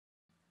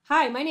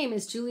Hi, my name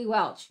is Julie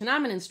Welch, and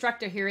I'm an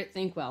instructor here at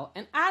Thinkwell,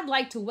 and I'd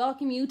like to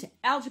welcome you to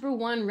Algebra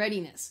 1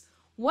 Readiness.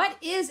 What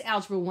is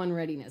Algebra 1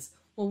 Readiness?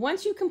 Well,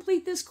 once you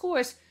complete this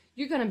course,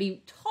 you're going to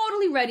be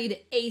totally ready to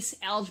ace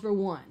Algebra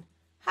 1.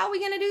 How are we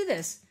going to do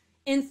this?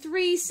 In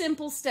 3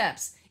 simple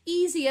steps.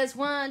 Easy as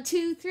 1,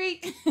 2,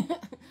 3.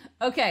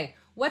 Okay,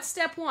 what's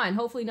step 1?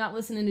 Hopefully not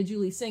listening to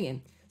Julie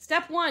singing.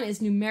 Step 1 is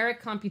numeric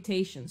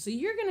computation. So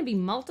you're going to be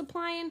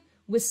multiplying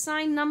with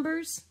signed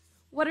numbers.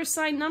 What are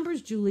signed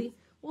numbers, Julie?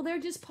 Well,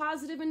 they're just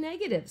positive and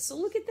negative. So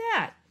look at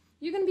that.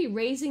 You're going to be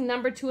raising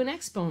number to an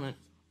exponent,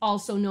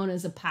 also known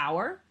as a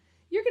power.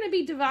 You're going to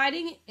be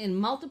dividing and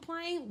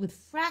multiplying with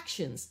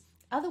fractions,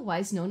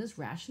 otherwise known as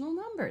rational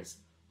numbers.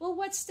 Well,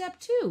 what's step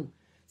 2?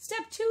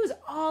 Step 2 is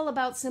all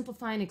about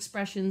simplifying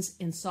expressions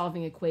and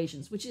solving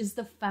equations, which is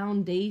the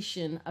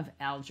foundation of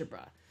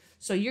algebra.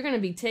 So you're going to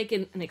be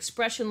taking an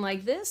expression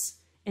like this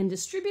and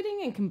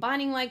distributing and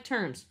combining like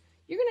terms.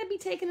 You're going to be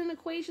taking an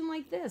equation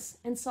like this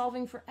and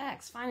solving for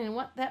x, finding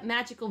what that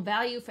magical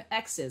value for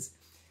x is.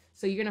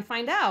 So you're going to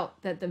find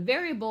out that the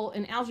variable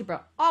in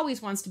algebra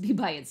always wants to be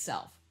by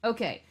itself.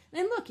 Okay,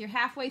 then look, you're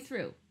halfway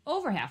through,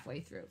 over halfway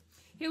through.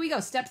 Here we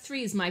go. Step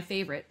 3 is my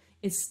favorite.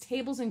 It's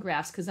tables and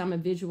graphs because I'm a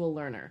visual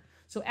learner.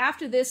 So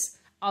after this,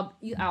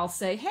 I'll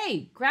say,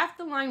 hey, graph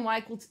the line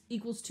y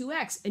equals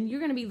 2x. And you're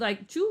going to be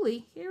like,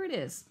 Julie, here it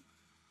is.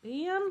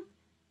 Bam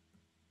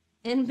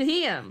and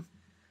bam.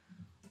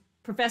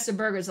 Professor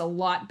Berger's a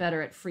lot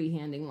better at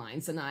freehanding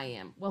lines than I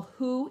am. Well,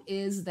 who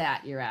is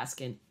that, you're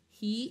asking?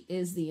 He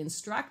is the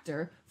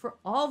instructor for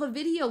all the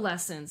video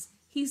lessons.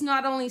 He's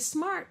not only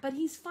smart, but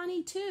he's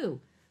funny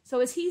too. So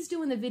as he's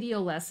doing the video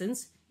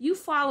lessons, you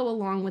follow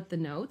along with the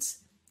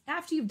notes.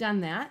 After you've done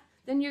that,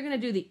 then you're going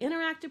to do the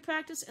interactive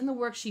practice and the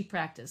worksheet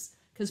practice,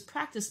 because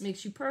practice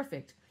makes you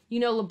perfect. You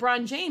know,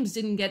 LeBron James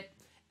didn't get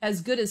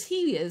as good as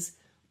he is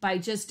by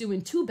just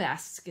doing 2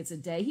 baskets a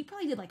day. He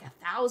probably did like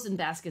 1,000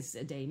 baskets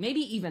a day, maybe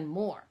even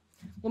more.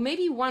 Well,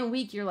 maybe one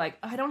week you're like,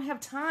 I don't have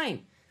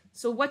time.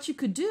 So what you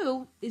could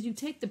do is you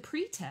take the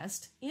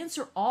pre-test,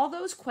 answer all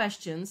those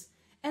questions,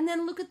 and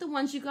then look at the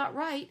ones you got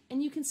right,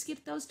 and you can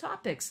skip those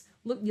topics.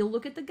 You'll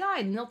look at the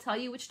guide, and they'll tell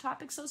you which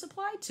topics those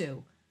apply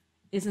to.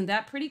 Isn't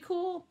that pretty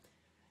cool?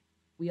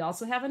 We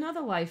also have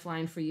another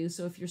lifeline for you.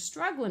 So if you're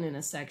struggling in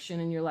a section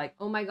and you're like,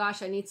 oh my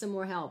gosh, I need some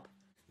more help,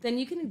 then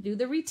you can do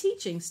the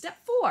reteaching. Step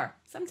 4.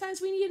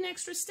 Sometimes we need an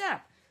extra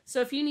step. So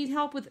if you need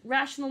help with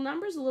rational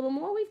numbers a little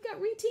more, we've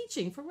got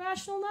reteaching for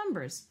rational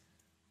numbers.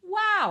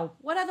 Wow!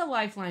 What other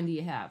lifeline do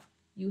you have?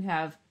 You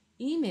have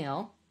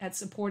email at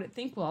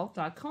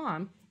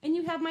support@thinkwell.com, and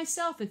you have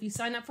myself if you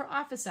sign up for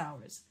office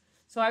hours.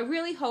 So I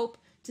really hope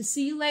to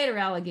see you later,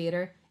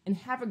 alligator, and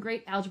have a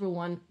great Algebra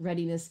 1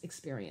 readiness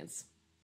experience.